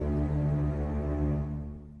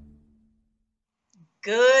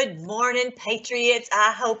Good morning, Patriots.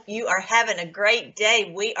 I hope you are having a great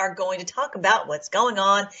day. We are going to talk about what's going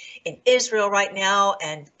on in Israel right now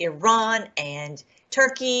and Iran and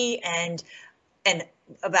Turkey and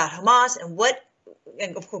about Hamas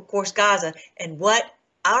and of course Gaza and what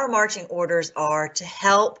our marching orders are to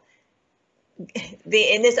help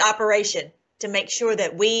in this operation to make sure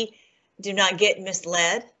that we do not get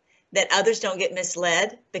misled, that others don't get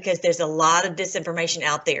misled, because there's a lot of disinformation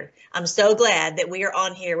out there. I'm so glad that we are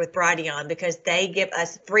on here with Brighteon because they give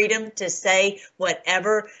us freedom to say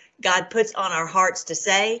whatever God puts on our hearts to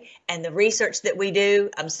say, and the research that we do,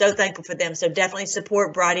 I'm so thankful for them. So definitely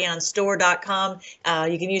support brighteonstore.com.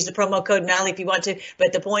 You can use the promo code Natalie if you want to,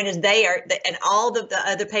 but the point is and all the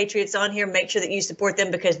other Patriots on here, make sure that you support them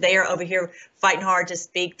because they are over here fighting hard to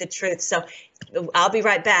speak the truth. So I'll be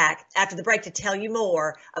right back after the break to tell you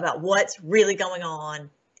more about what's really going on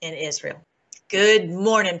in Israel. Good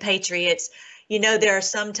morning, Patriots. You know, there are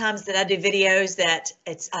some times that I do videos that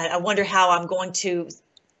I wonder how I'm going to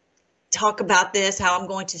talk about this, how I'm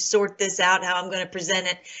going to sort this out, how I'm going to present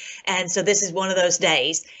it. And so this is one of those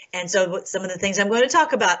days. And so some of the things I'm going to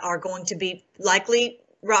talk about are going to be likely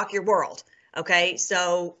rock your world. Okay,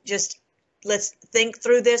 so just let's think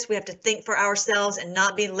through this. We have to think for ourselves and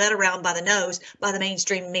not be led around by the nose by the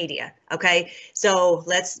mainstream media. Okay, so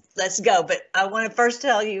let's go. But I want to first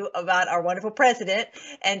tell you about our wonderful president,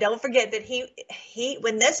 and don't forget that he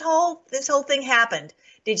when this whole thing happened,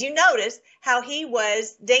 did you notice how he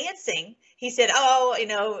was dancing? He said, "Oh,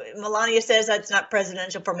 Melania says it's not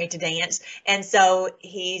presidential for me to dance," and so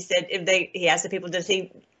he said, he asked the people, do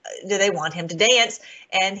they want him to dance?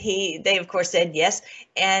 And they of course said yes.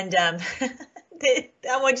 And I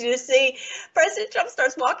want you to see President Trump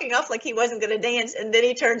starts walking off like he wasn't going to dance, and then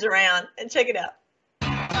he turns around and check it out.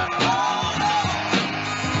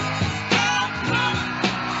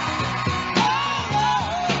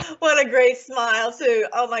 What a great smile, too.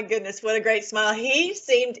 Oh, my goodness, what a great smile. He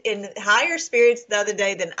seemed in higher spirits the other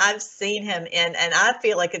day than I've seen him in, and I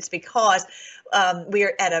feel like it's because we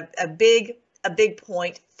are at a big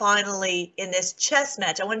point finally in this chess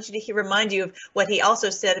match. I wanted to remind you of what he also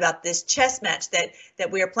said about this chess match that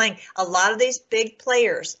we are playing. A lot of these big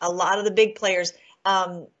players, Netanyahu,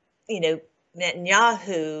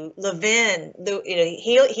 Levin,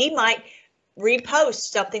 he might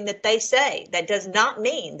repost something that they say. That does not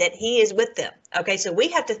mean that he is with them. Okay, so we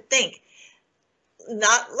have to think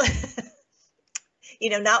not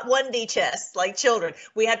 1D chess like children.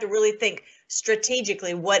 We have to really think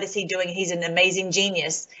strategically, what is he doing? He's an amazing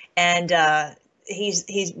genius, and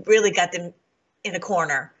he's really got them in a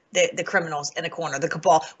corner. The criminals in a corner, the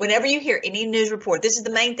cabal. Whenever you hear any news report, this is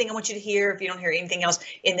the main thing I want you to hear. If you don't hear anything else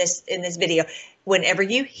in this video, whenever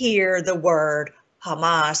you hear the word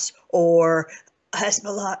Hamas or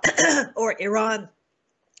Hezbollah or Iran,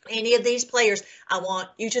 any of these players, I want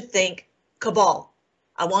you to think cabal.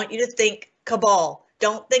 I want you to think cabal.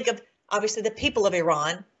 Don't think of, obviously, the people of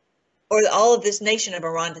Iran or all of this nation of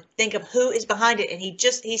Iran. Think of who is behind it. And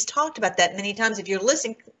he's talked about that many times. If you're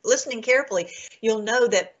listening carefully, you'll know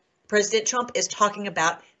that President Trump is talking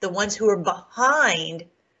about the ones who are behind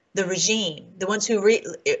the regime, the ones who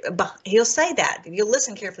he'll say that. If you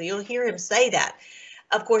listen carefully, you'll hear him say that.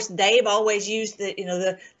 Of course, they've always used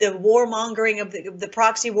the warmongering of the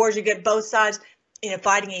proxy wars. You get both sides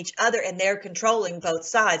fighting each other, and they're controlling both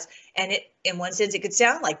sides. And in one sense, it could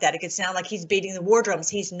sound like that. It could sound like he's beating the war drums.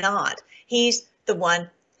 He's not. He's the one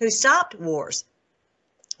who stopped wars,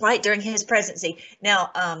 right, during his presidency.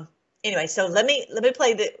 Now, anyway, so let me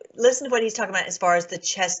listen to what he's talking about as far as the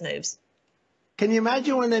chess moves. Can you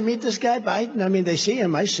imagine when they meet this guy, Biden? I mean, they see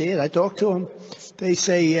him. I see it. I talk to him. They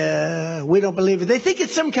say, we don't believe it. They think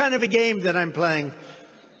it's some kind of a game that I'm playing.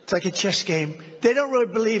 It's like a chess game. They don't really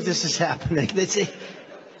believe this is happening.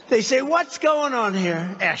 They say, what's going on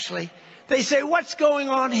here, Ashley? They say, what's going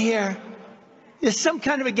on here? There's some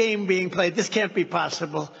kind of a game being played. This can't be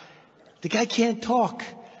possible. The guy can't talk.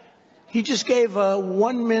 He just gave a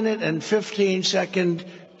 1 minute and 15-second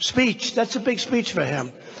speech. That's a big speech for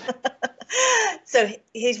him. So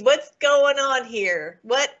what's going on here?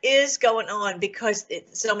 What is going on? Because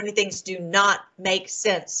so many things do not make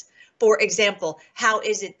sense. For example, how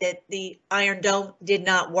is it that the Iron Dome did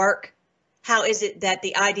not work? How is it that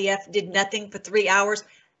the IDF did nothing for 3 hours?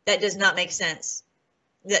 That does not make sense.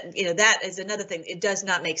 That is another thing. It does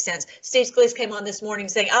not make sense. Steve Scalise came on this morning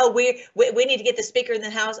saying, "Oh, we need to get the Speaker in the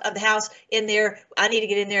House in there. I need to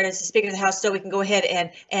get in there as the Speaker of the House so we can go ahead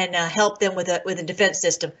and help them with a defense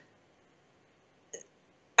system."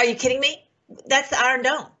 Are you kidding me? That's the Iron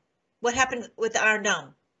Dome. What happened with the Iron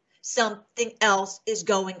Dome? Something else is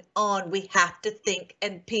going on. We have to think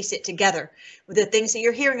and piece it together. The things that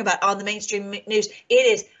you're hearing about on the mainstream news, it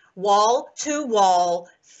is wall-to-wall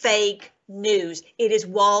fake news. It is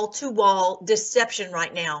wall-to-wall deception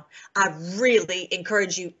right now. I really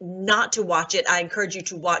encourage you not to watch it. I encourage you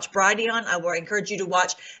to watch Brighteon. I will encourage you to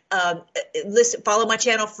watch, listen, follow my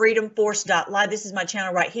channel, freedomforce.live. This is my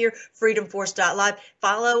channel right here, freedomforce.live.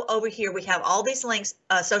 Follow over here. We have all these links,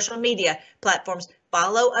 social media platforms.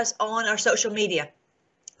 Follow us on our social media,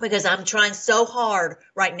 because I'm trying so hard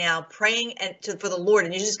right now, praying for the Lord,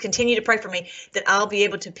 and you just continue to pray for me that I'll be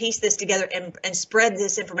able to piece this together and spread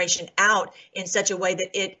this information out in such a way that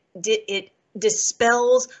it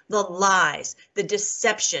dispels the lies, the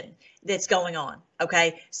deception that's going on.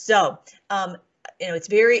 Okay, so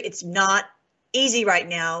it's not easy right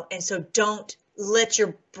now, and so don't leave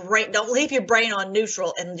your brain on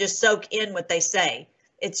neutral and just soak in what they say.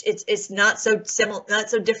 It's not so similar,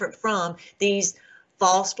 not so different from these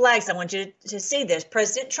false flags. I want you to see this.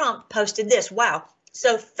 President Trump posted this. Wow.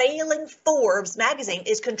 So failing Forbes magazine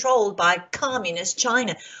is controlled by communist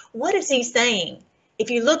China. What is he saying?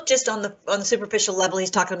 If you look just on the superficial level,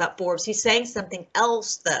 he's talking about Forbes. He's saying something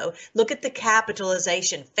else, though. Look at the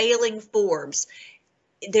capitalization. Failing Forbes.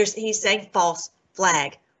 He's saying false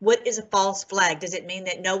flag. What is a false flag? Does it mean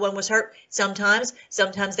that no one was hurt? Sometimes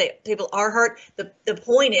people are hurt. The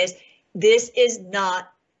point is, this is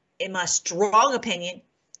not, in my strong opinion,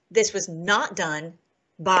 this was not done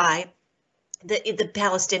by the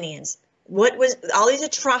Palestinians. What was all these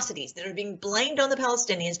atrocities that are being blamed on the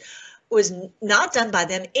Palestinians was not done by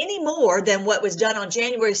them any more than what was done on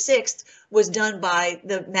January 6th was done by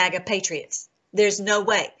the MAGA patriots. There's no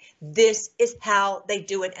way. This is how they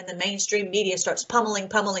do it, and the mainstream media starts pummeling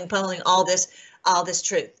all this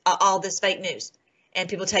truth, all this fake news, and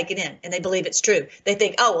people take it in and they believe it's true. They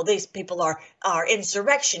think, oh well, these people are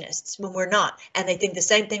insurrectionists when we're not, and they think the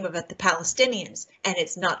same thing about the Palestinians, and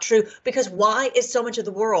it's not true. Because why is so much of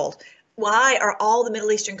the world? Why are all the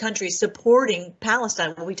Middle Eastern countries supporting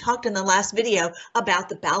Palestine? Well, we talked in the last video about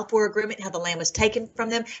the Balfour Agreement, how the land was taken from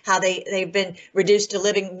them, how they've been reduced to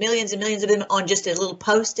living, millions and millions of them, on just a little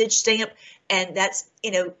postage stamp. And that's,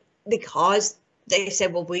 because they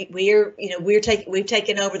said, well, we've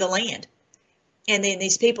taken over the land. And then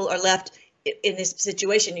these people are left in this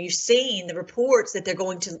situation. You've seen the reports that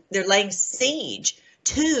they're laying siege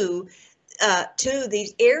to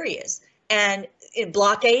these areas and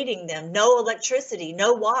blockading them, no electricity,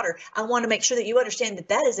 no water. I want to make sure that you understand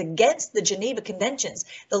that is against the Geneva Conventions.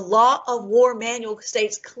 The Law of War Manual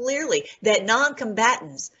states clearly that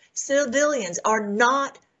non-combatants, civilians, are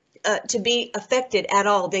not to be affected at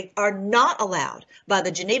all. They are not allowed by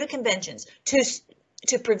the Geneva Conventions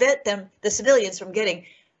to prevent the civilians from getting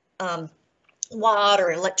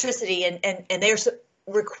water, electricity, and they're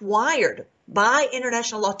required by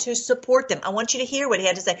international law to support them. I want you to hear what he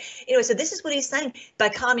had to say. Anyway, so this is what he's saying by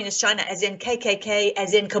communist China, as in KKK,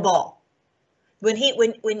 as in cabal. When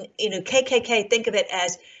KKK, think of it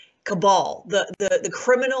as cabal, the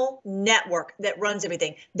criminal network that runs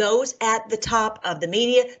everything. Those at the top of the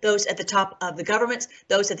media, those at the top of the governments,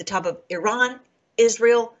 those at the top of Iran,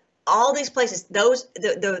 Israel, all these places, those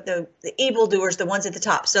the evildoers, the ones at the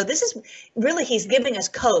top. So this is really, he's giving us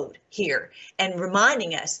code here and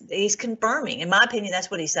reminding us that he's confirming. In my opinion,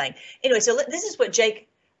 that's what he's saying. Anyway, so this is what Jake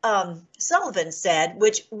Sullivan said,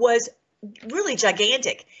 which was really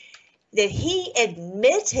gigantic, that he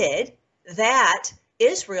admitted that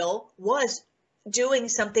Israel was doing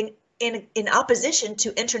something in opposition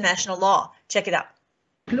to international law. Check it out.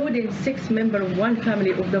 Including 6 members of one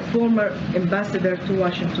family of the former ambassador to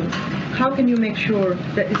Washington. How can you make sure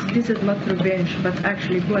that this is not revenge, but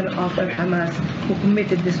actually going after Hamas, who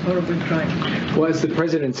committed this horrible crime? Well, as the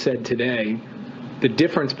president said today, the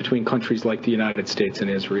difference between countries like the United States and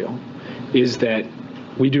Israel is that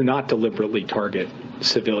we do not deliberately target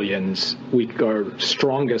civilians. We are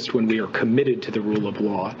strongest when we are committed to the rule of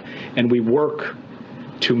law, and we work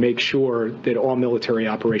to make sure that all military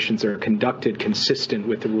operations are conducted consistent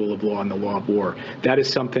with the rule of law and the law of war. That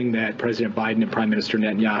is something that President Biden and Prime Minister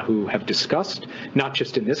Netanyahu have discussed, not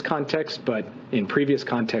just in this context, but in previous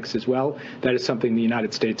contexts as well. That is something the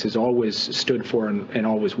United States has always stood for and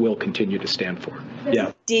always will continue to stand for.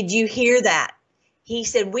 Yeah. Did you hear that? He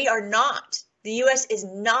said, we are not. The U.S. is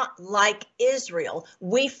not like Israel.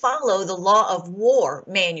 We follow the law of war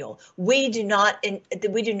manual. We do not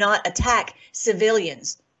attack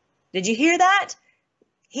civilians. Did you hear that?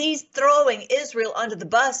 He's throwing Israel under the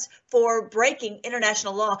bus for breaking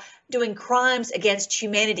international law, doing crimes against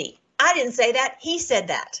humanity. I didn't say that. He said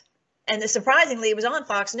that. And surprisingly, it was on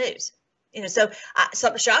Fox News. So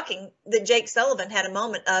something shocking that Jake Sullivan had a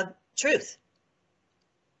moment of truth.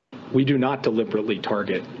 We do not deliberately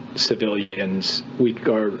target civilians. We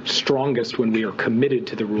are strongest when we are committed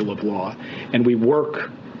to the rule of law, and we work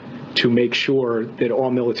to make sure that all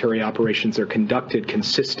military operations are conducted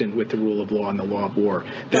consistent with the rule of law and the law of war.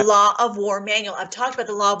 The Law of War Manual. I've talked about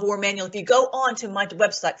the Law of War Manual. If you go on to my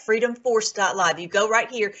website, freedomforce.live, you go right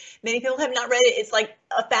here. Many people have not read it. It's like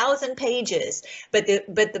 1,000 pages. But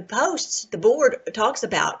the posts, the board talks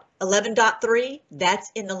about 11.3. That's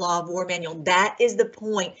in the Law of War Manual. That is the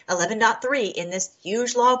point. 11.3 in this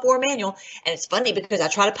huge Law of War Manual. And it's funny because I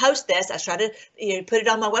try to post this. I try to put it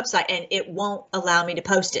on my website, and it won't allow me to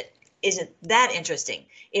post it. Isn't that interesting?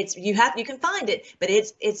 You can find it, but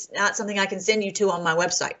it's not something I can send you to on my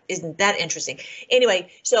website. Isn't that interesting? Anyway,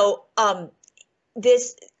 so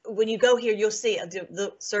when you go here, you'll see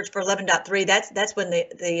the search for 11.3. That's when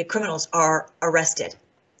the criminals are arrested.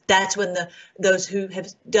 That's when those who have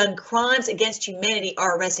done crimes against humanity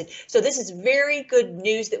are arrested. So this is very good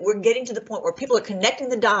news that we're getting to the point where people are connecting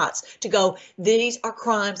the dots to go, these are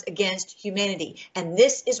crimes against humanity. And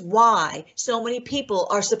this is why so many people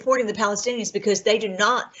are supporting the Palestinians, because they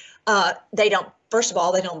first of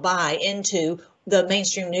all, they don't buy into the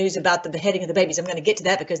mainstream news about the beheading of the babies. I'm going to get to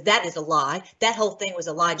that because that is a lie. That whole thing was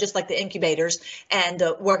a lie, just like the incubators and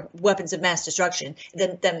the weapons of mass destruction.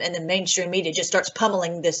 And the mainstream media just starts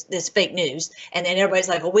pummeling this fake news. And then everybody's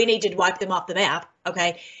like, well, we need to wipe them off the map.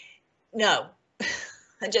 Okay. No,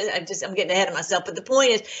 I'm getting ahead of myself. But the point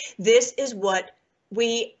is, this is what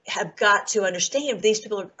we have got to understand. These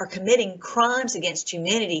people are committing crimes against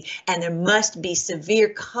humanity, and there must be severe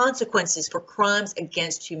consequences for crimes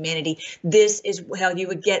against humanity. This is how you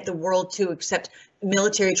would get the world to accept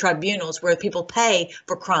military tribunals where people pay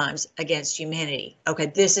for crimes against humanity. Okay,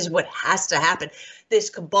 this is what has to happen. This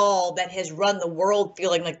cabal that has run the world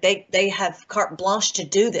feeling like they have carte blanche to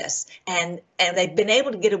do this, and they've been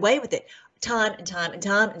able to get away with it. Time and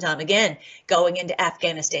time again, going into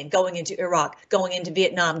Afghanistan, going into Iraq, going into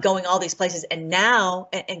Vietnam, going all these places, and now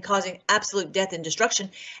and causing absolute death and destruction.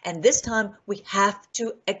 And this time we have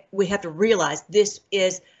to realize this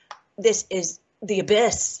is the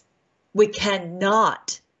abyss. We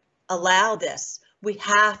cannot allow this. We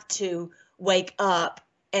have to wake up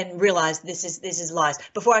and realize this is lies.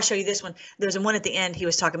 Before I show you this one, there's one at the end he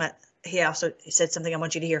was talking about. He said something I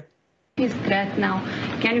want you to hear. Is threat now?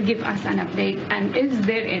 Can you give us an update? And is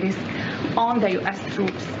there a risk on the U.S.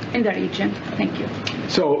 troops in the region? Thank you.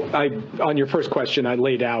 So on your first question, I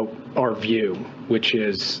laid out our view, which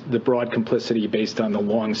is the broad complicity based on the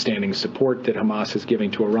long-standing support that Hamas is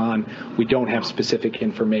giving to Iran. We don't have specific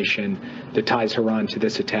information that ties Iran to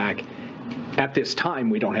this attack. At this time,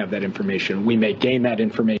 we don't have that information. We may gain that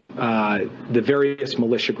information. The various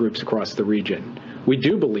militia groups across the region, we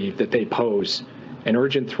do believe that they pose an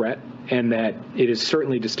urgent threat, and that it is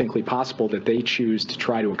certainly distinctly possible that they choose to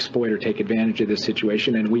try to exploit or take advantage of this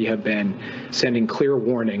situation. And we have been sending clear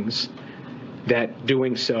warnings that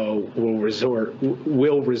doing so will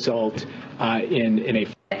result in a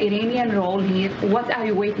Iranian role here. What are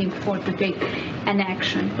you waiting for to take an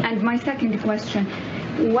action? And my second question,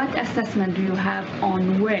 what assessment do you have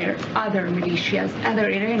on where other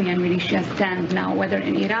Iranian militias stand now, whether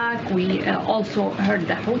in Iraq? We also heard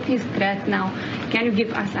the Houthis threat now. Can you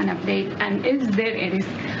give us an update? And is there a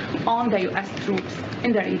risk on the U.S. troops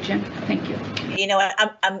in the region? Thank you. You know,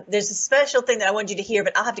 there's a special thing that I want you to hear,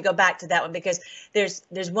 but I'll have to go back to that one because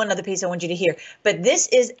there's one other piece I want you to hear. But this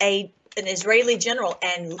is an Israeli general,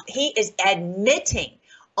 and he is admitting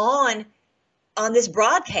on this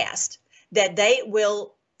broadcast that they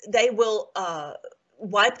will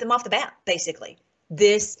wipe them off the map. Basically,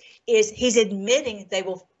 he's admitting they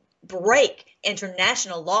will break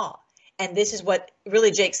international law. And this is what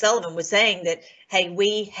really Jake Sullivan was saying, that, hey,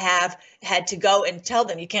 we have had to go and tell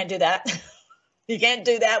them, you can't do that. You can't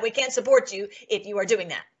do that. We can't support you if you are doing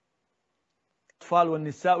that. الأطفال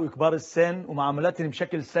والنساء وكبار السن ومعاملاتهم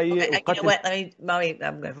بشكل سيء. You know what? I'm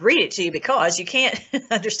going to read it to you because you can't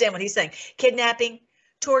understand what he's saying. Kidnapping,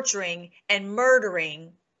 torturing, and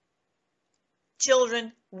murdering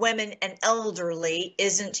children, women, and elderly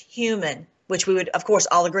isn't human, which we would, of course,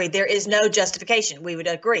 all agree. There is no justification. We would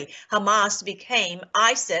agree. Hamas became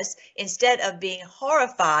ISIS. Instead of being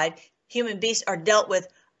horrified, human beasts are dealt with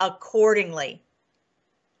accordingly.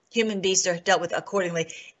 Human beasts are dealt with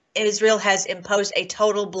accordingly. Israel has imposed a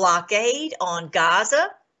total blockade on Gaza.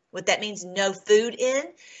 What that means, no food in,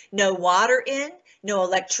 no water in, no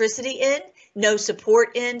electricity in, no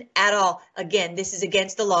support in at all. Again, this is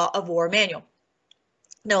against the Law of War Manual.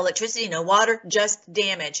 No electricity, no water, just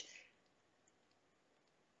damage.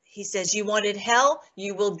 He says, you wanted hell,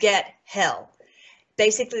 you will get hell.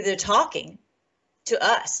 Basically, they're talking to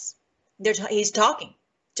us. He's talking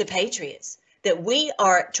to patriots that we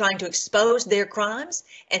are trying to expose their crimes,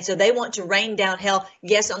 and so they want to rain down hell,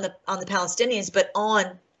 yes, on the Palestinians, but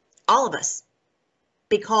on all of us,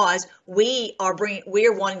 because we're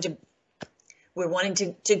wanting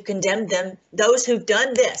to condemn them. Those who've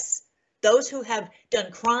done this, those who have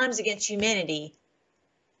done crimes against humanity,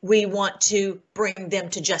 we want to bring them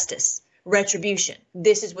to justice, retribution.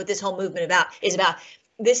 This is what this whole movement is about.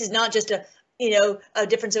 This is not just a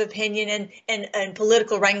difference of opinion and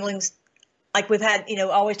political wranglings like we've had,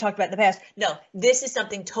 always talked about in the past. No, this is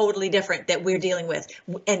something totally different that we're dealing with.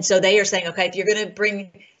 And so they are saying, okay, if you're going to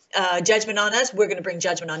bring judgment on us, we're going to bring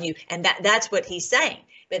judgment on you. And that's what he's saying.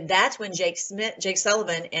 But that's when Jake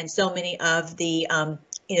Sullivan and so many of the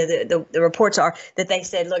reports are that they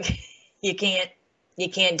said, look, you can't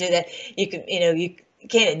do that. You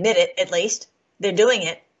can't admit it. At least they're doing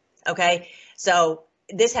it. Okay, so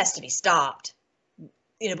this has to be stopped.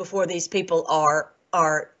 Before these people are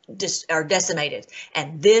decimated.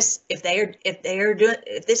 And this, if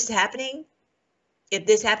this happens,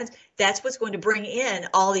 that's what's going to bring in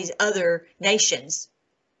all these other nations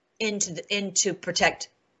into protect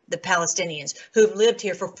the Palestinians who've lived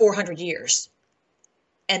here for 400 years.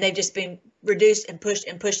 And they've just been reduced and pushed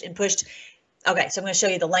and pushed and pushed. Okay, so I'm going to show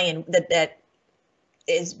you the land that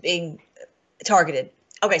is being targeted.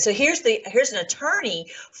 Okay, so here's an attorney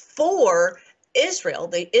for Israel,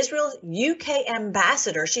 the Israel UK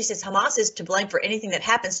ambassador. She says Hamas is to blame for anything that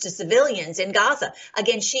happens to civilians in Gaza.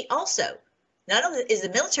 Again, she also not only is a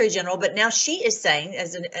military general, but now she is saying,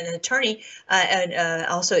 as an attorney, and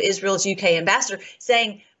also Israel's UK ambassador,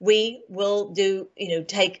 saying we will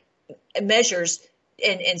take measures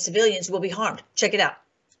and civilians will be harmed. Check it out.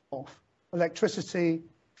 Electricity,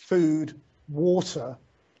 food, water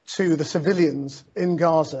to the civilians in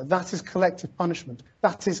Gaza. That is collective punishment.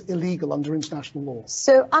 That is illegal under international law.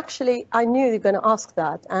 So actually, I knew you were going to ask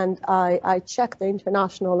that, and I checked the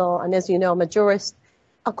international law, and as you know, I'm a jurist.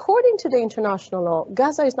 According to the international law,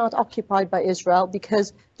 Gaza is not occupied by Israel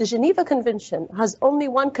because the Geneva Convention has only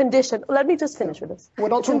one condition. Let me just finish with this. We're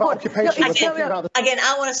not talking about occupation. We're talking about again,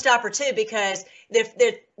 I want to stop her too, because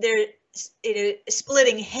they're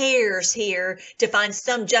splitting hairs here to find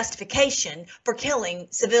some justification for killing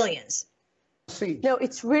civilians. No,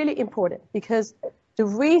 it's really important, because the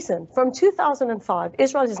reason from 2005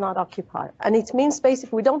 Israel is not occupied, and it means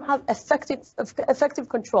basically we don't have effective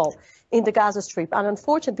control in the Gaza Strip, and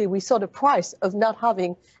unfortunately we saw the price of not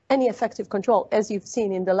having any effective control, as you've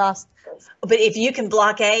seen in the last. But if you can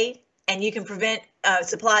blockade and you can prevent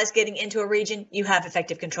supplies getting into a region, you have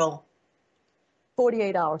effective control.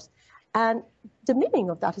 48 hours. And the meaning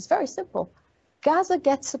of that is very simple. Gaza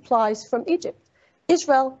gets supplies from Egypt.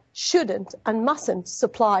 Israel shouldn't and mustn't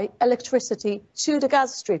supply electricity to the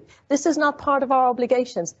Gaza Strip. This is not part of our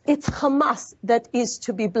obligations. It's Hamas that is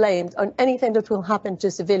to be blamed on anything that will happen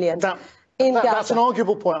to civilians in Gaza. That's an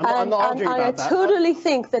arguable point. I'm not arguing about that. I totally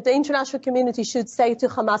think that the international community should say to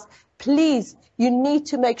Hamas, please, you need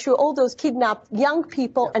to make sure all those kidnapped young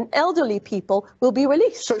people and elderly people will be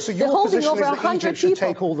released. So your position is that Egypt should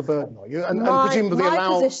take all the burden, are you? And presumably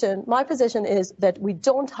allow... My position is that we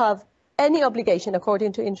don't have any obligation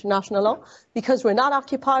according to international law, because we're not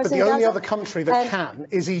occupiers in Gaza. But the only other country that can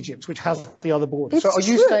is Egypt, which has the other border. So are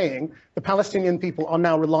you saying the Palestinian people are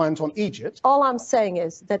now reliant on Egypt? All I'm saying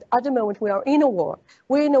is that at the moment we are in a war.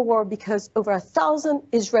 We're in a war because over 1,000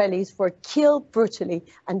 Israelis were killed brutally,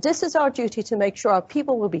 and this is our duty to make sure our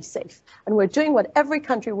people will be safe. And we're doing what every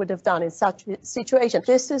country would have done in such a situation.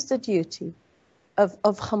 This is the duty of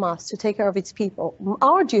Hamas, to take care of its people.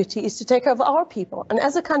 Our duty is to take care of our people. And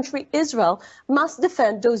as a country, Israel must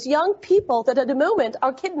defend those young people that at the moment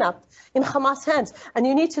are kidnapped in Hamas' hands. And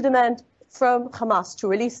you need to demand from Hamas to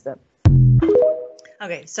release them.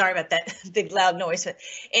 Okay, sorry about that big loud noise. But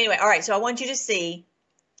anyway, all right, so I want you to see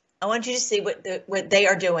what they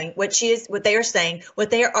are doing, what they are saying,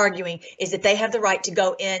 what they are arguing is that they have the right to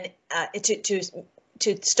go in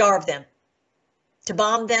to starve them, to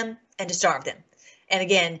bomb them and to starve them. And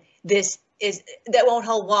again, that won't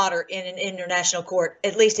hold water in an international court,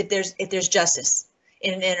 at least if there's justice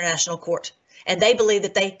in an international court. And they believe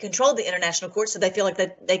that they control the international court, so they feel like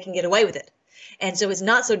that they can get away with it. And so it's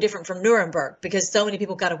not so different from Nuremberg, because so many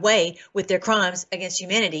people got away with their crimes against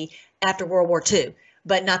humanity after World War II,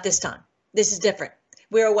 but not this time. This is different.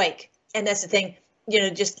 We're awake. And that's the thing,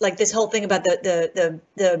 just like this whole thing about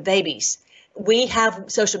the babies. We have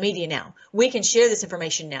social media now. We can share this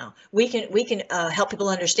information now. We can help people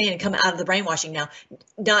understand and come out of the brainwashing now.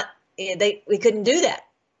 We couldn't do that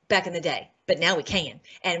back in the day. but now we can,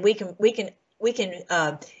 and we can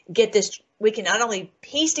get this. We can not only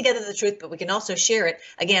piece together the truth, but we can also share it.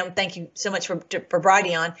 Again, thank you so much for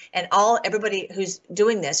Brighteon and everybody who's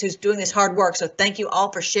doing this hard work. So thank you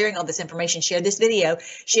all for sharing all this information. Share this video,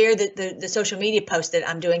 share the social media posts that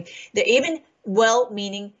I'm doing. They're even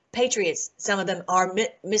well-meaning patriots. Some of them are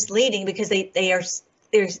misleading because they're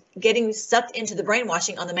getting sucked into the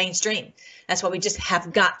brainwashing on the mainstream. That's why we just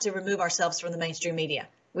have got to remove ourselves from the mainstream media.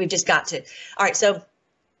 We've just got to. All right, so,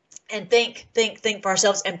 and think for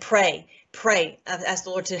ourselves and pray. Ask the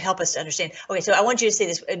Lord to help us to understand. Okay, so I want you to see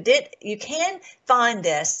this. You can find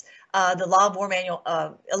this, the Law of War manual,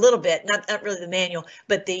 a little bit, not really the manual,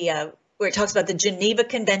 but the where it talks about the Geneva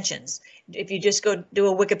Conventions. If you just go do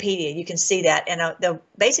a Wikipedia, you can see that. And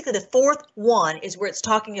basically the fourth one is where it's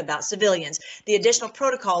talking about civilians. The additional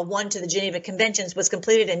protocol 1 to the Geneva Conventions was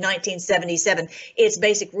completed in 1977. Its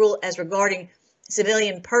basic rule as regarding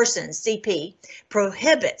civilian persons, CP,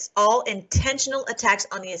 prohibits all intentional attacks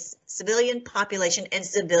on the civilian population and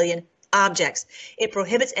civilian objects. It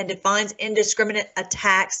prohibits and defines indiscriminate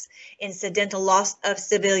attacks, incidental loss of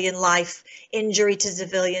civilian life, injury to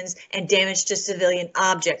civilians, and damage to civilian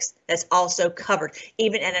objects. That's also covered.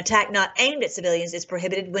 Even an attack not aimed at civilians is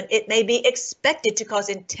prohibited when it may be expected to cause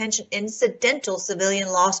incidental civilian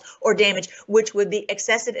loss or damage, which would be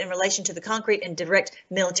excessive in relation to the concrete and direct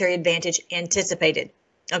military advantage anticipated.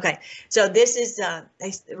 Okay, so this is the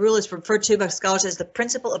rule is referred to by scholars as the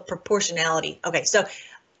principle of proportionality. Okay, so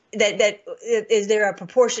that is there a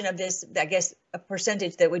proportion of this, I guess, a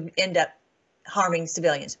percentage that would end up harming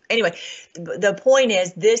civilians. Anyway, the point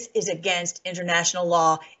is this is against international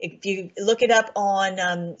law. If you look it up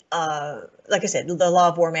on, like I said, the Law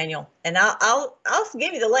of War manual, and I'll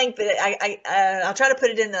give you the link, but I'll try to put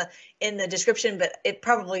it in the description, but it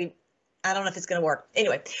probably, I don't know if it's going to work.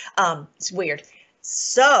 Anyway, it's weird.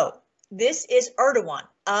 So this is Erdogan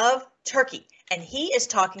of Turkey, and he is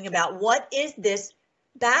talking about what is this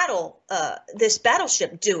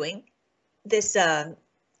battleship doing, this I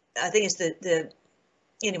think it's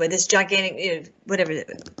this gigantic whatever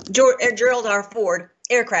Gerald R. Ford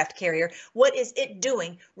aircraft carrier. What is it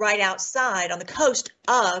doing right outside on the coast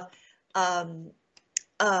of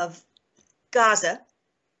Gaza?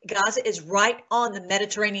 Gaza is right on the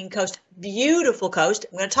Mediterranean coast, beautiful coast.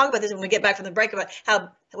 I'm going to talk about this when we get back from the break about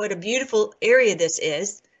what a beautiful area this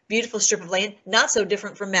is. Beautiful strip of land, not so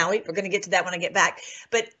different from Maui. We're going to get to that when I get back.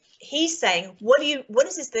 But he's saying, what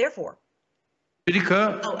is this there for?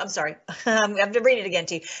 Oh, I'm sorry. I have to read it again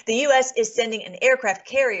to you. The U.S. is sending an aircraft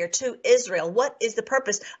carrier to Israel. What is the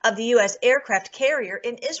purpose of the U.S. aircraft carrier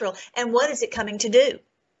in Israel, and what is it coming to do?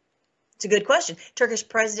 It's a good question. Turkish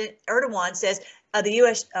President Erdogan says the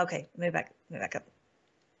U.S. Okay, let me back up.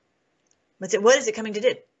 What is it coming to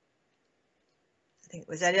do?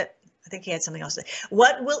 Was that it? I think he had something else to say.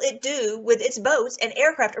 What will it do with its boats and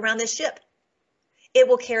aircraft around this ship? It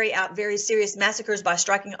will carry out very serious massacres by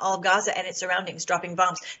striking all of Gaza and its surroundings, dropping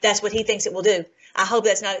bombs. That's what he thinks it will do. I hope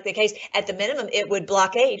that's not the case. At the minimum, it would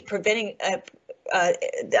blockade, preventing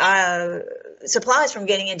supplies from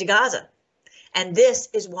getting into Gaza. And this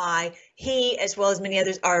is why he, as well as many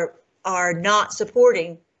others, are not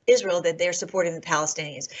supporting Israel, that they're supporting the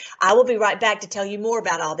Palestinians. I will be right back to tell you more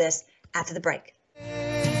about all this after the break.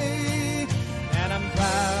 And I'm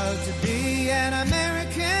proud to be an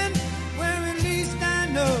American, where at least I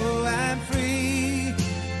know I'm free.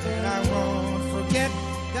 And I won't forget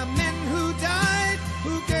the men who died,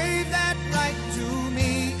 who gave that right to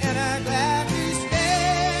me. And I gladly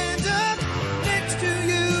stand up next to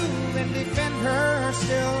you and defend her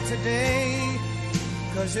still today.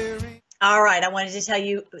 'Cause there ain't... All right, I wanted to tell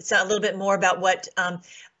you a little bit more about what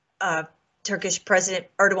Turkish President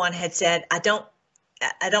Erdogan had said. I don't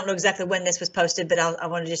know exactly when this was posted, but I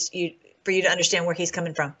wanted for you to understand where he's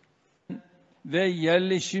coming from. Again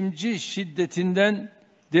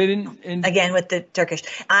with the Turkish.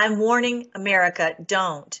 I'm warning America,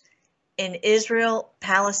 don't. In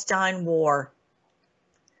Israel-Palestine war,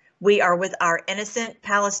 we are with our innocent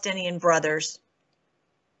Palestinian brothers.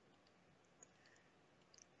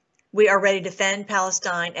 We are ready to defend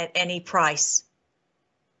Palestine at any price.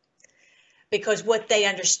 Because what they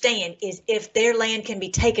understand is if their land can be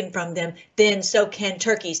taken from them, then so can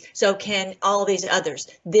Turkey's, so can all these others.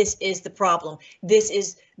 This is the problem. This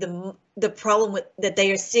is the problem that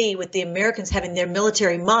they see with the Americans having their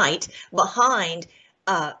military might behind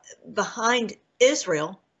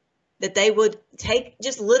Israel, that they would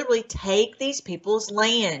just literally take these people's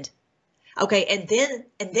land. Okay, and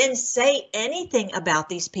then say anything about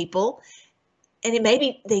these people, and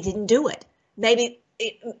maybe they didn't do it. Maybe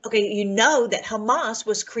okay, you know that Hamas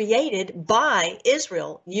was created by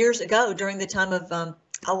Israel years ago during the time of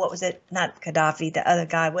what was it? Not Gaddafi, the other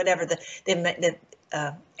guy, whatever, the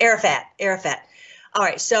Arafat. All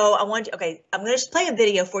right, so I'm going to just play a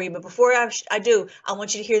video for you, but before I do, I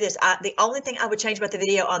want you to hear this. The only thing I would change about the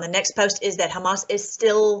video on the next post is that Hamas is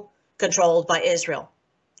still controlled by Israel,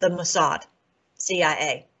 the Mossad,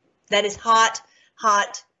 CIA. That is hot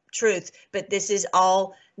truth, but this is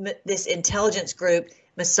all this intelligence group.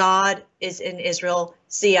 Mossad is in Israel,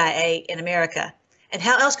 CIA in America. And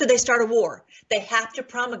how else could they start a war? They have to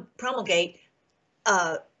promulgate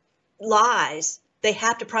lies. They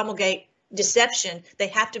have to promulgate deception. They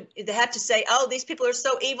have to say, oh, these people are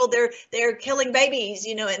so evil, they're killing babies,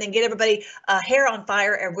 and then get everybody hair on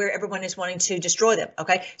fire where everyone is wanting to destroy them.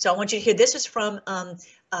 Okay, so I want you to hear, this is from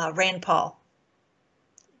Rand Paul.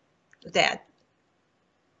 Dad.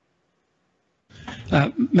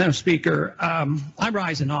 Madam Speaker, I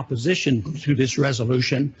rise in opposition to this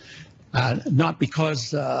resolution, not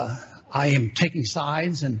because I am taking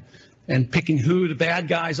sides and picking who the bad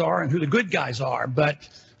guys are and who the good guys are, but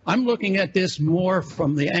I'm looking at this more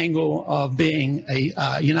from the angle of being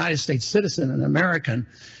a United States citizen, an American,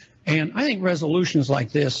 and I think resolutions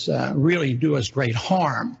like this really do us great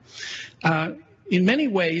harm. In many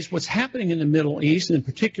ways, what's happening in the Middle East, and in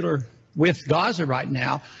particular with Gaza right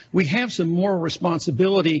now, we have some moral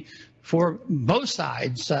responsibility for both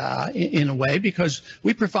sides in a way, because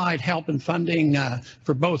we provide help and funding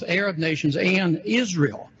for both Arab nations and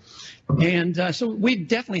Israel. And so we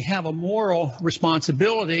definitely have a moral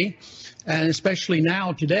responsibility, and especially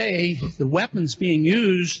now today, the weapons being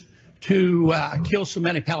used to kill so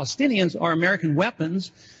many Palestinians are American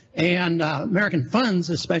weapons, and American funds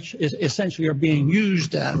essentially are being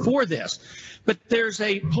used for this. But there's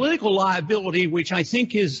a political liability, which I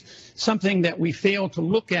think is something that we fail to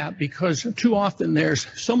look at, because too often there's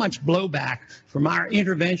so much blowback from our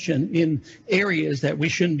intervention in areas that we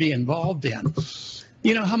shouldn't be involved in.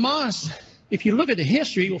 Hamas, if you look at the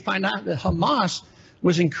history, you'll find out that Hamas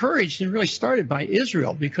was encouraged and really started by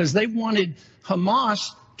Israel, because they wanted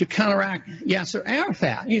Hamas to counteract Yasser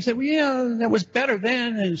Arafat. And you say, well, yeah, that was better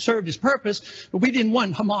then and served its purpose, but we didn't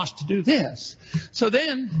want Hamas to do this. So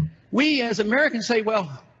then we as Americans say,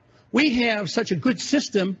 well, we have such a good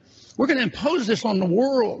system, we're going to impose this on the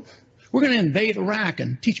world. We're going to invade Iraq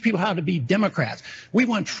and teach people how to be Democrats. We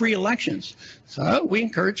want free elections. So we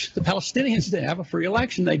encourage the Palestinians to have a free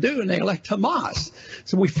election. They do, and they elect Hamas.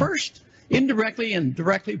 So we first indirectly and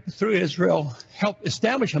directly through Israel help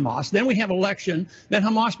establish Hamas. Then we have election. Then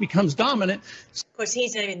Hamas becomes dominant. Of course,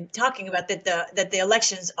 he's not even talking about that the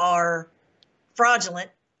elections are fraudulent.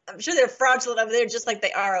 I'm sure they're fraudulent over there just like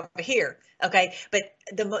they are over here. Okay, but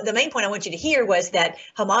the main point I want you to hear was that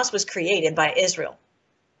Hamas was created by Israel.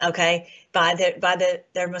 Okay, by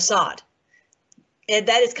their Mossad. And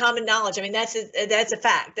that is common knowledge. I mean, that's a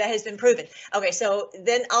fact that has been proven. Okay, so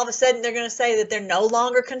then all of a sudden they're going to say that they're no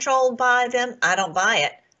longer controlled by them. I don't buy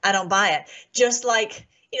it. Just like,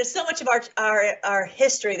 so much of our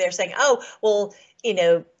history, they're saying, oh, well,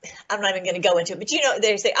 I'm not even going to go into it, but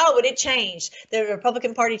they say, oh, but it changed. The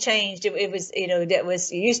Republican Party changed. It was, that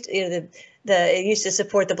was used. It used to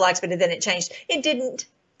support the blacks, but then it changed. It didn't.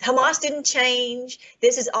 Hamas didn't change.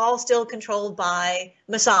 This is all still controlled by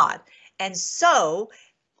Mossad. And so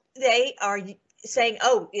they are saying,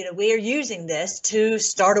 oh, we are using this to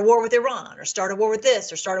start a war with Iran, or start a war with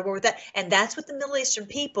this, or start a war with that. And that's what the Middle Eastern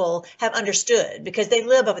people have understood, because they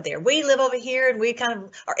live over there. We live over here, and we kind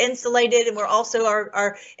of are insulated, and we're also,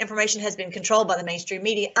 our information has been controlled by the mainstream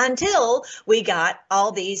media until we got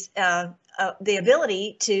all these the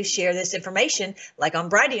ability to share this information, like on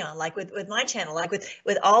Brighteon, like with my channel, like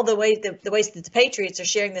with all the ways that the Patriots are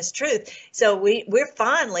sharing this truth. So we're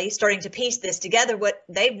finally starting to piece this together. What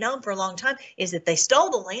they've known for a long time is that they stole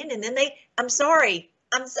the land, and then I'm sorry,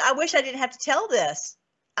 I wish I didn't have to tell this.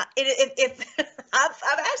 If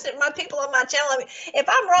I've asked my people on my channel, if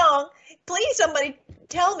I'm wrong, please somebody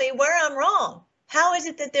tell me where I'm wrong. How is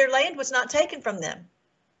it that their land was not taken from them?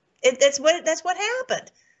 That's what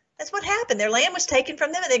happened. That's what happened. Their land was taken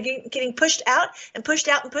from them, and they're getting pushed out and pushed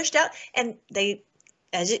out and pushed out. And they,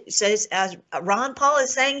 as it says, as Ron Paul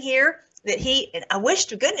is saying here, that and I wish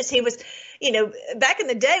to goodness he was, back in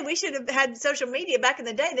the day, we should have had social media back in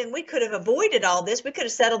the day. Then we could have avoided all this. We could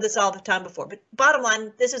have settled this all the time before. But bottom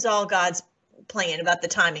line, this is all God's plan about the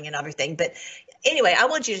timing and everything. But anyway, I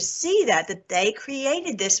want you to see that they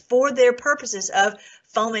created this for their purposes of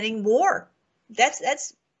fomenting war.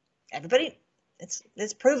 That's everybody.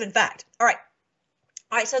 It's proven fact. All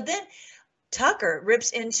right. So then Tucker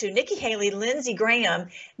rips into Nikki Haley, Lindsey Graham,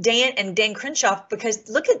 Dan Crenshaw, because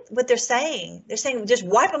look at what they're saying. They're saying just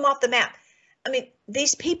wipe them off the map. I mean,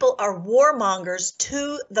 these people are warmongers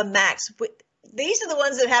to the max. These are the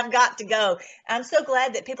ones that have got to go. I'm so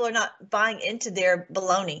glad that people are not buying into their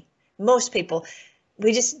baloney. Most people.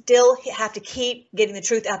 We just still have to keep getting the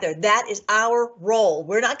truth out there. That is our role.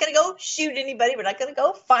 We're not going to go shoot anybody. We're not going to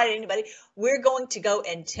go fight anybody. We're going to go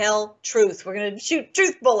and tell truth. We're going to shoot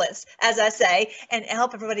truth bullets, as I say, and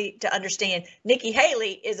help everybody to understand Nikki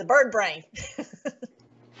Haley is a bird brain.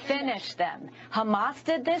 Finish them. Hamas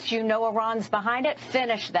did this. You know Iran's behind it.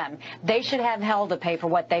 Finish them. They should have hell to pay for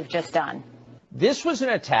what they've just done. This was an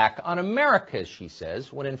attack on America, she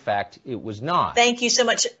says, when in fact it was not. Thank you so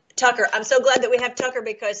much, Tucker. I'm so glad that we have Tucker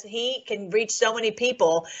because he can reach so many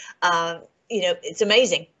people. It's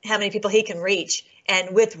amazing how many people he can reach,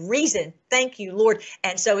 and with reason. Thank you, Lord.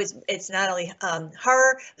 And so it's not only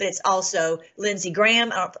her, but it's also Lindsey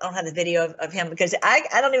Graham. I don't have the video of him because I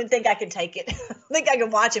don't even think I can take it. I think I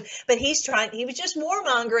can watch him. But he was just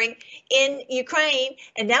warmongering in Ukraine,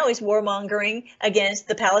 and now he's warmongering against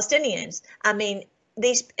the Palestinians. I mean,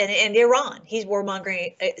 and Iran. He's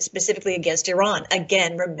warmongering specifically against Iran.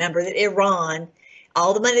 Again, remember that Iran,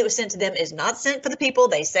 all the money that was sent to them is not sent for the people.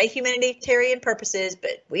 They say humanitarian purposes,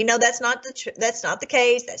 but we know that's not the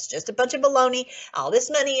case. That's just a bunch of baloney. All this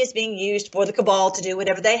money is being used for the cabal to do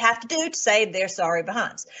whatever they have to do to save their sorry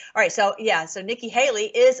behinds. All right, so Nikki Haley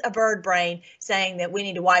is a bird brain saying that we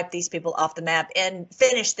need to wipe these people off the map and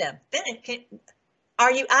finish them.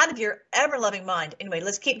 Are you out of your ever-loving mind? Anyway,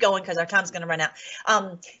 let's keep going because our time's going to run out.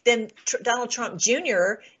 Then Donald Trump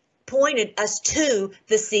Jr. pointed us to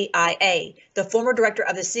the CIA, the former director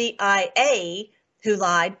of the CIA who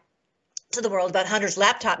lied to the world about Hunter's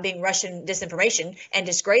laptop being Russian disinformation and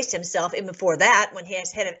disgraced himself. Even before that, when he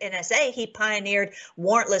was head of NSA, he pioneered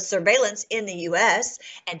warrantless surveillance in the U.S.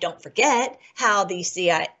 And don't forget how the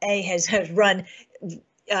CIA has run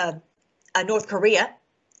North Korea.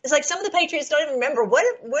 It's like some of the patriots don't even remember what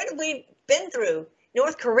have we been through.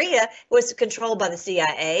 North Korea was controlled by the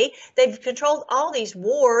CIA. They've controlled all these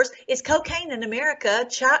wars. It's cocaine in America,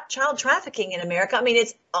 child trafficking in America. I mean,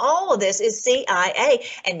 it's all of this is CIA.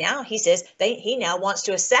 And now he says he now wants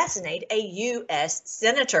to assassinate a U.S.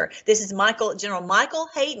 senator. This is General Michael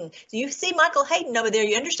Hayden. So you see Michael Hayden over there.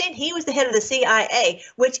 You understand he was the head of the CIA,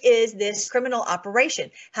 which is this criminal operation,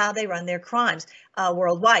 how they run their crimes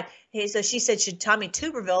worldwide. So she said, should Tommy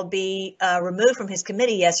Tuberville be removed from his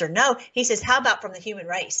committee, yes or no? He says, how about from the human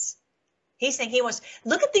race? He's saying he wants,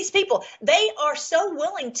 look at these people. They are so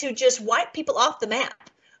willing to just wipe people off the map,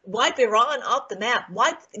 wipe Iran off the map,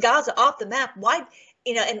 wipe Gaza off the map,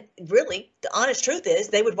 and really the honest truth is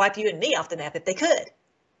they would wipe you and me off the map if they could.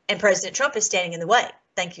 And President Trump is standing in the way.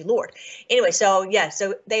 Thank you, Lord. Anyway, so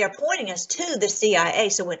they are pointing us to the CIA.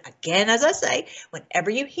 So again, as I say,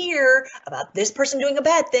 whenever you hear about this person doing a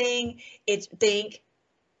bad thing, think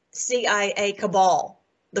CIA cabal.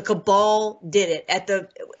 The cabal did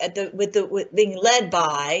it with being led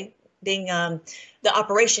by the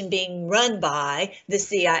operation being run by the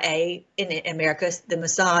CIA in America, the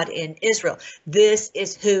Mossad in Israel. This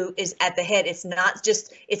is who is at the head. It's not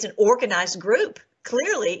just, it's an organized group,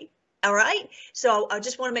 clearly. All right. So I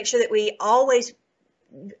just want to make sure that we always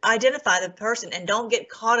identify the person and don't get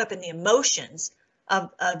caught up in the emotions of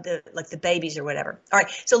the babies or whatever. All right.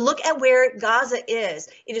 So look at where Gaza is.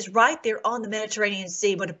 It is right there on the Mediterranean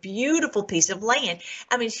Sea. What a beautiful piece of land.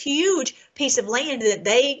 I mean, huge piece of land that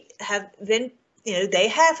they have been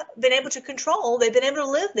able to control. They've been able to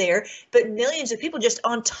live there, but millions of people just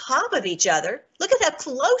on top of each other. Look at how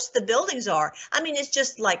close the buildings are. I mean, it's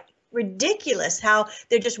just like ridiculous how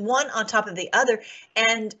they're just one on top of the other,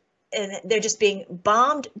 and they're just being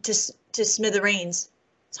bombed to smithereens.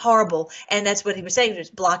 It's horrible, and that's what he was saying. He was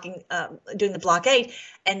blocking, doing the blockade,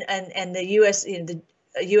 and the U.S. The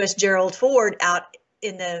U.S. Gerald Ford out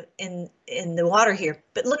in the water here.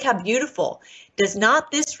 But look how beautiful. Does not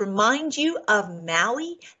this remind you of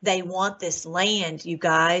Maui? They want this land, you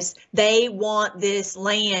guys. They want this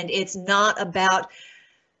land. It's not about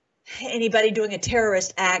anybody doing a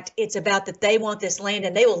terrorist act. It's about that they want this land,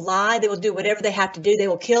 and they will lie. They will do whatever they have to do. They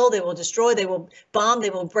will kill. They will destroy. They will bomb.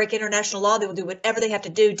 They will break international law. They will do whatever they have to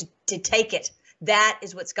do to take it. That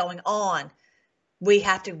is what's going on. We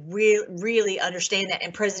have to really understand that,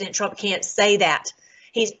 and President Trump can't say that.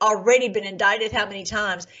 He's already been indicted how many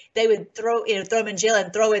times? They would throw him in jail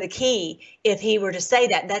and throw away the key if he were to say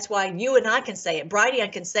that. That's why you and I can say it.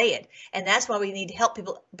 Brighteon can say it. And that's why we need to help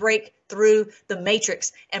people break through the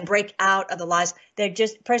matrix and break out of the lies.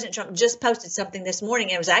 President Trump just posted something this morning,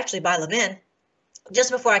 and it was actually by Levin.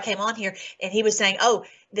 just before I came on here, and he was saying, oh,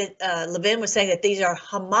 that Levin was saying that these are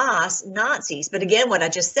Hamas Nazis. But again, what I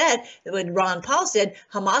just said, when Ron Paul said,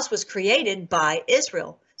 Hamas was created by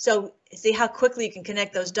Israel. So see how quickly you can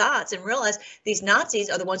connect those dots and realize these Nazis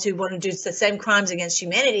are the ones who want to do the same crimes against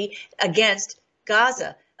humanity, against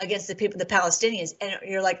Gaza, against the people, the Palestinians. And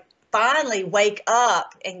you're like, finally wake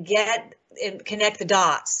up and get and connect the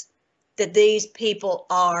dots that these people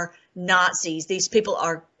are Nazis. These people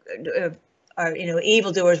are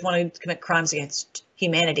evildoers wanting to commit crimes against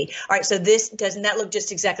humanity. All right, so doesn't that look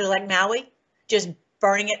just exactly like Maui? Just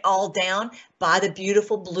burning it all down by the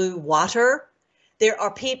beautiful blue water. There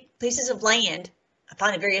are pieces of land. I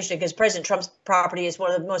find it very interesting because President Trump's property is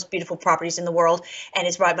one of the most beautiful properties in the world, and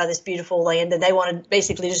it's right by this beautiful land, and they want to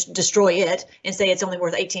basically just destroy it and say it's only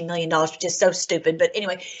worth $18 million, which is so stupid. But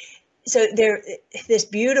anyway, so this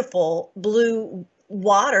beautiful blue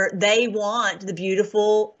water, they want the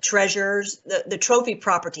beautiful treasures, the trophy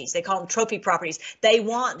properties. They call them trophy properties. They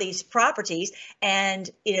want these properties, and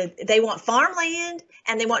they want farmland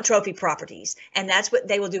and they want trophy properties, and that's what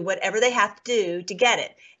they will do, whatever they have to do to get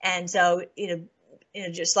it. And so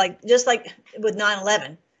just like with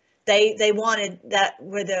 9/11, they wanted that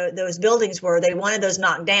where those buildings were, they wanted those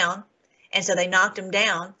knocked down, and so they knocked them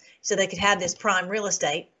down so they could have this prime real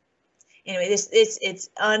estate. Anyway, it's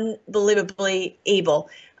unbelievably evil.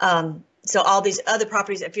 So all these other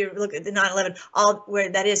properties, if you look at the 9/11,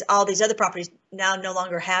 all these other properties now no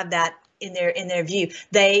longer have that in their view.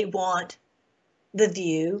 They want the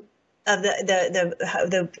view of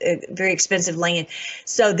the very expensive land.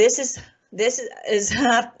 So this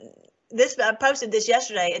I posted this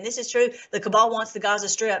yesterday, and this is true. The cabal wants the Gaza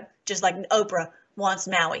Strip just like Oprah wants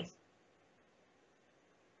Maui.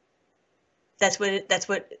 That's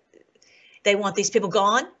what they want. These people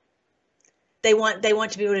gone. They want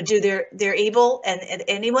to be able to do their evil, and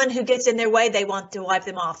anyone who gets in their way, they want to wipe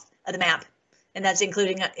them off of the map, and that's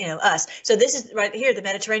including us. So this is right here, the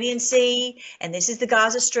Mediterranean Sea, and this is the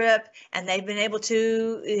Gaza Strip, and they've been able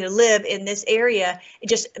to live in this area,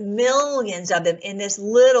 just millions of them in this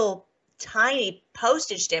little tiny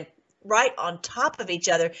postage stamp right on top of each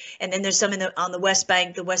other, and then there's some on the west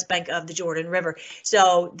bank of the Jordan River.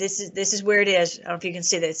 So this is where it is. I don't know if you can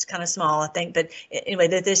see that. It's kind of small, I think, but anyway,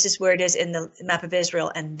 this is where it is in the map of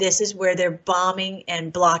Israel, and this is where they're bombing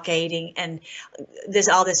and blockading and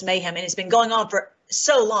all this mayhem, and it's been going on for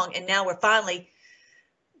so long, and now we're finally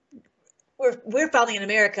in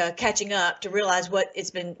America catching up to realize what has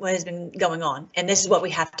been going on, and this is what we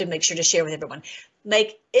have to make sure to share with everyone.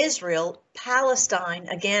 Make Israel Palestine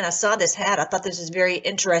again. I saw this hat. I thought this was very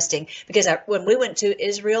interesting because when we went to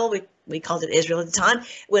Israel, we called it Israel at the time.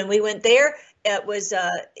 When we went there, it was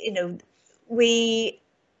we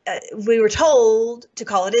were told to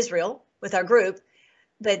call it Israel with our group,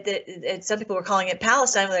 but some people were calling it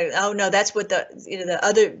Palestine. Like, oh no, that's what the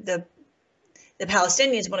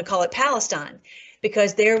Palestinians want to call it Palestine,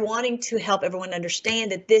 because they're wanting to help everyone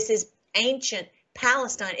understand that this is ancient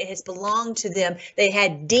Palestine. It has belonged to them. They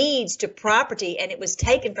had deeds to property, and it was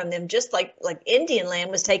taken from them, just like Indian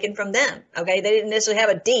land was taken from them. Okay, they didn't necessarily have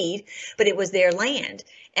a deed, but it was their land,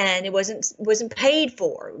 and it wasn't paid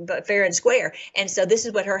for, but fair and square. And so this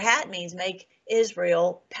is what her hat means: make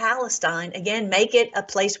Israel Palestine again. Make it a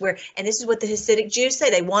place where, and this is what the Hasidic Jews say.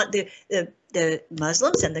 They want the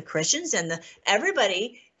Muslims and the Christians and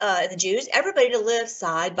everybody. And the Jews, everybody to live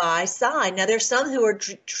side by side. Now, there's some who are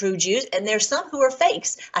true Jews, and there's some who are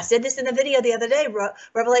fakes. I said this in a video the other day.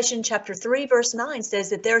 Revelation chapter 3, verse 9 says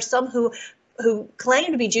that there are some who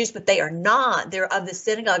claim to be Jews, but they are not. They're of the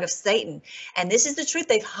synagogue of Satan. And this is the truth.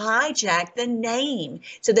 They've hijacked the name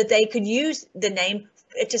so that they could use the name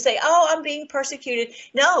to say, oh, I'm being persecuted.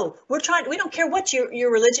 No, we don't care what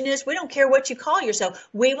your religion is. We don't care what you call yourself.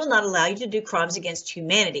 We will not allow you to do crimes against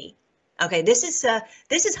humanity. Okay, this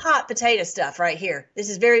is hot potato stuff right here. This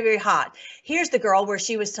is very, very hot. Here's the girl where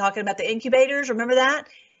she was talking about the incubators. Remember that?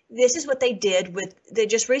 This is what they did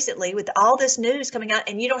just recently with all this news coming out,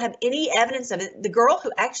 and you don't have any evidence of it. The girl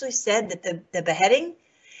who actually said that the beheading,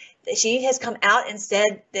 she has come out and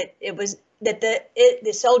said that it was that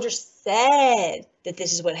the soldiers said that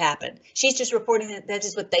this is what happened. She's just reporting that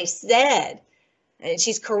is what they said. And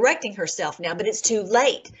she's correcting herself now, but it's too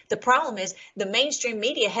late. The problem is the mainstream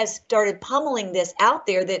media has started pummeling this out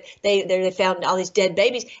there that they found all these dead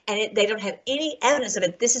babies, and they don't have any evidence of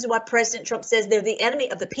it. This is why President Trump says they're the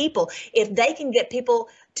enemy of the people. If they can get people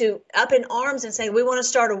to up in arms and say we want to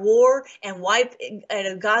start a war and wipe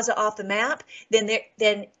Gaza off the map, then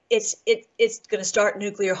it's going to start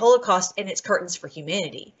nuclear holocaust, and it's curtains for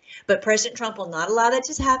humanity. But President Trump will not allow that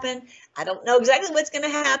to happen. I don't know exactly what's going to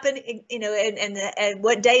happen, you know, and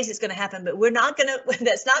what days it's going to happen, but we're not going to,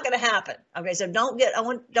 that's not going to happen. Okay, so don't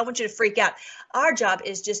want you to freak out. Our job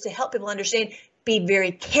is just to help people understand. Be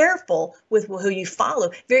very careful with who you follow,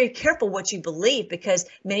 very careful what you believe, because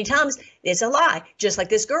many times it's a lie. Just like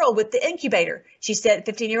this girl with the incubator. She said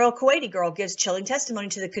 15-year-old Kuwaiti girl gives chilling testimony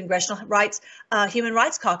to the Congressional Human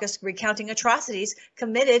Rights Caucus recounting atrocities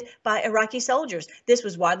committed by Iraqi soldiers. This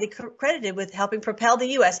was widely credited with helping propel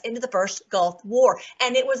the U.S. into the first Gulf War,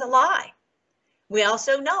 and it was a lie. We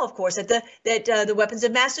also know, of course, that the weapons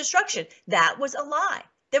of mass destruction, that was a lie.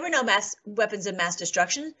 There were no weapons of mass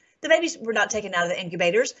destruction. The babies were not taken out of the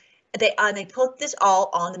incubators. They put this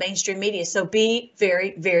all on the mainstream media. So be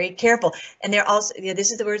very, very careful. And they're also, you know,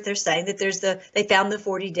 this is the word they're saying, that they found the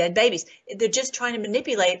 40 dead babies. They're just trying to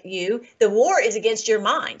manipulate you. The war is against your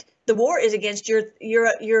mind. The war is against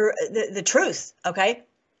the truth. Okay.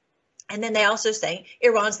 And then they also say,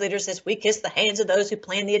 Iran's leader says, we kiss the hands of those who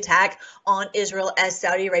planned the attack on Israel as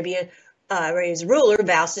Saudi Arabia's ruler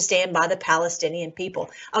vows to stand by the Palestinian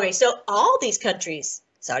people. Okay. So all these countries,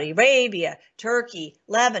 Saudi Arabia, Turkey,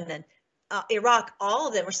 Lebanon, Iraq, all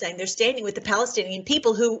of them are saying they're standing with the Palestinian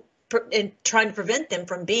people and trying to prevent them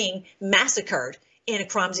from being massacred in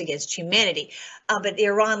crimes against humanity. But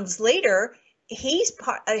Iran's leader, he's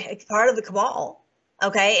part of the cabal,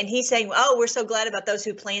 okay? And he's saying, oh, we're so glad about those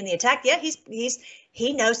who planned the attack. Yeah,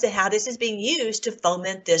 he knows how this is being used to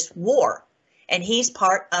foment this war, and he's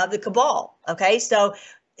part of the cabal, okay? So,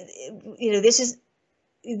 you know,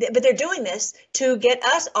 but they're doing this to get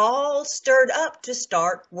us all stirred up to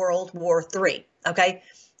start World War III. Okay,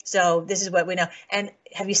 so this is what we know. And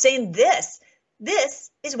have you seen this?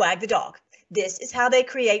 This is Wag the Dog. This is how they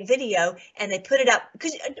create video, and they put it up.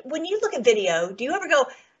 Because when you look at video, do you ever go,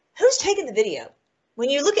 who's taking the video?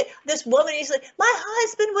 When you look at this woman, he's like, my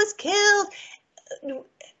husband was killed.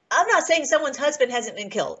 I'm not saying someone's husband hasn't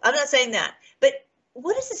been killed. I'm not saying that. But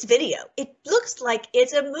what is this video? It looks like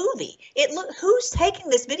it's a movie. Who's taking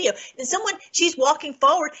this video? And she's walking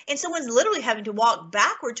forward, and someone's literally having to walk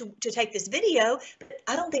backward to take this video. But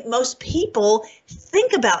I don't think most people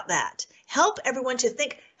think about that. Help everyone to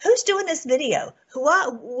think, who's doing this video?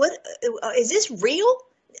 What is this real?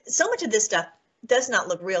 So much of this stuff does not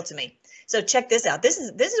look real to me. So check this out. This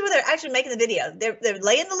is where they're actually making the video. They're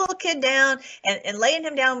laying the little kid down and laying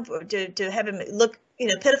him down to have him look, you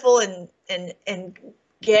know, pitiful and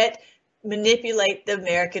manipulate the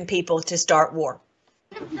American people to start war.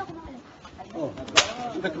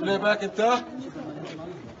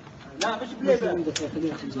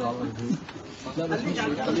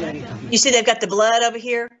 You see, they've got the blood over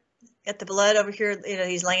here. Got the blood over here. You know,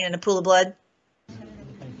 he's laying in a pool of blood.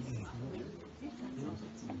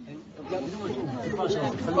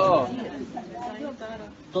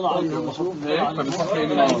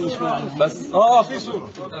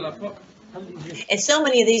 And so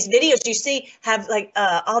many of these videos you see have like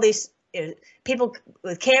all these people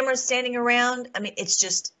with cameras standing around. I mean,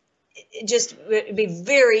 be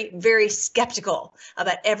very, very skeptical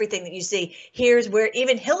about everything that you see. Here's where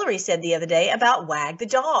even Hillary said the other day about Wag the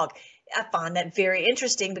Dog. I find that very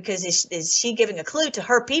interesting, because is she giving a clue to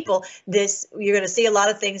her people? You're going to see a lot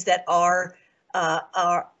of things that are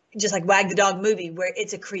just like Wag the Dog movie, where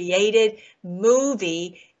it's a created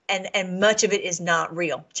movie and much of it is not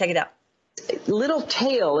real. Check it out. Little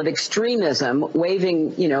tail of extremism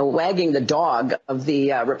wagging the dog of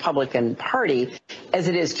the Republican Party as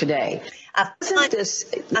it is today. I find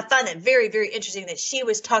it very, very interesting that she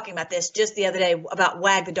was talking about this just the other day about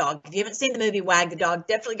Wag the Dog. If you haven't seen the movie Wag the Dog,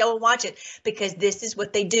 definitely go and watch it, because this is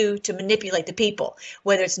what they do to manipulate the people,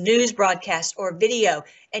 whether it's news broadcast or video.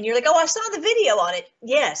 And you're like, oh, I saw the video on it.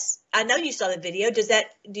 Yes, I know you saw the video. Do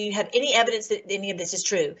you have any evidence that any of this is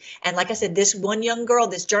true? And like I said, this one young girl,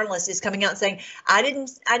 this journalist, is coming out and saying, I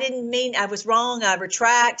didn't mean, I was wrong. I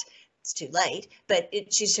retract. It's too late, but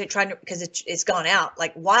she's trying to, because it's gone out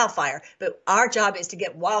like wildfire. But our job is to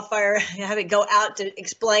get wildfire and have it go out to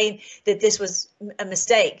explain that this was a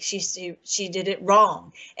mistake. She did it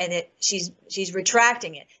wrong, and that she's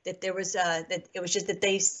retracting it. That there was that it was just that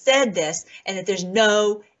they said this, and that there's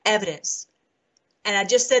no evidence. And I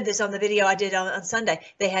just said this on the video I did on Sunday.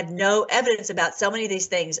 They had no evidence about so many of these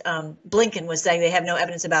things. Blinken was saying they have no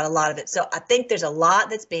evidence about a lot of it. So I think there's a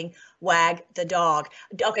lot that's being Wag the Dog.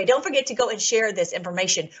 Okay, don't forget to go and share this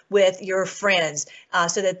information with your friends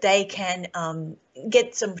so that they can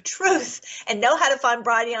get some truth and know how to find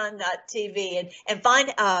Brighteon TV and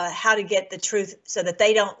find how to get the truth so that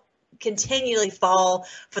they don't continually fall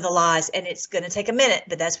for the lies, and it's going to take a minute,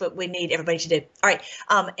 but that's what we need everybody to do. All right,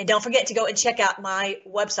 and don't forget to go and check out my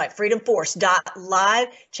website, freedomforce.live.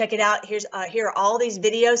 Check it out. Here are all these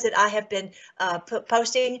videos that I have been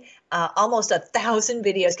posting, almost 1,000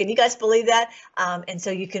 videos. Can you guys believe that? And so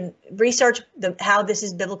you can research how this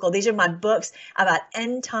is biblical. These are my books about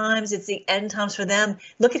end times. It's the end times for them.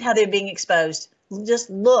 Look at how they're being exposed. Just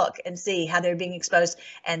look and see how they're being exposed,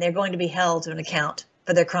 and they're going to be held to an account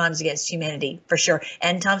for their crimes against humanity, for sure.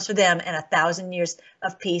 End times for them and 1,000 years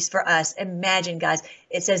of peace for us. Imagine, guys,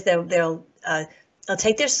 it says they'll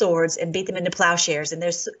take their swords and beat them into plowshares, and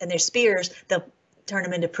their spears, they'll turn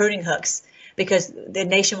them into pruning hooks, because the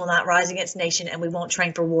nation will not rise against nation, and we won't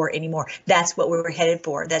train for war anymore. That's what we're headed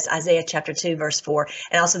for. That's Isaiah chapter 2, verse 4.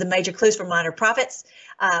 And also the major clues from minor prophets.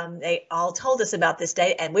 They all told us about this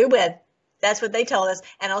day, and we're with. That's what they told us.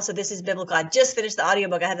 And also, this is biblical. I just finished the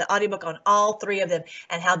audiobook. I have the audiobook on all three of them,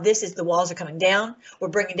 and how this is the walls are coming down. We're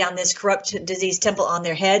bringing down this corrupt, diseased temple on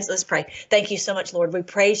their heads. Let's pray. Thank you so much, Lord. We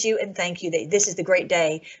praise you and thank you that this is the great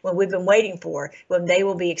day when we've been waiting for, when they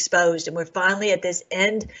will be exposed. And we're finally at this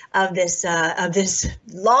end of this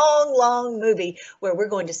long, long movie where we're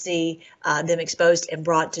going to see them exposed and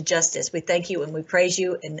brought to justice. We thank you and we praise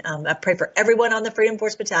you. And I pray for everyone on the Freedom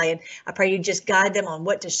Force Battalion. I pray you just guide them on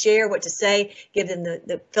what to share, what to say. Give them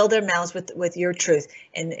fill their mouths with your truth.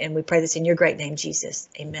 And we pray this in your great name, Jesus.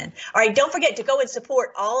 Amen. All right, don't forget to go and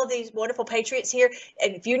support all of these wonderful patriots here.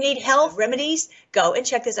 And if you need health remedies, go and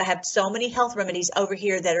check this. I have so many health remedies over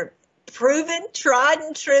here that are proven, tried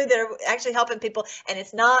and true, that are actually helping people, and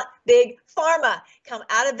it's not big pharma. Come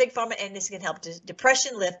out of big pharma, and this can help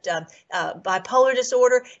depression, lift bipolar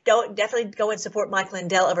disorder. Definitely go and support Mike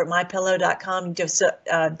Lindell over at mypillow.com. Just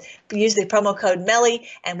use the promo code MELLY,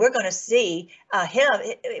 and we're going to see him.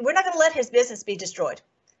 We're not going to let his business be destroyed.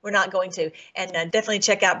 We're not going to. And definitely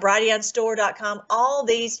check out BrighteonStore.com. All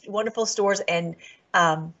these wonderful stores, and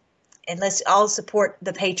let's all support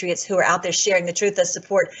the patriots who are out there sharing the truth. Let's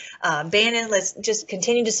support Bannon. Let's just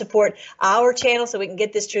continue to support our channel so we can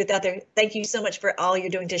get this truth out there. Thank you so much for all you're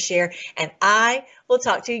doing to share. And I will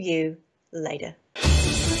talk to you later.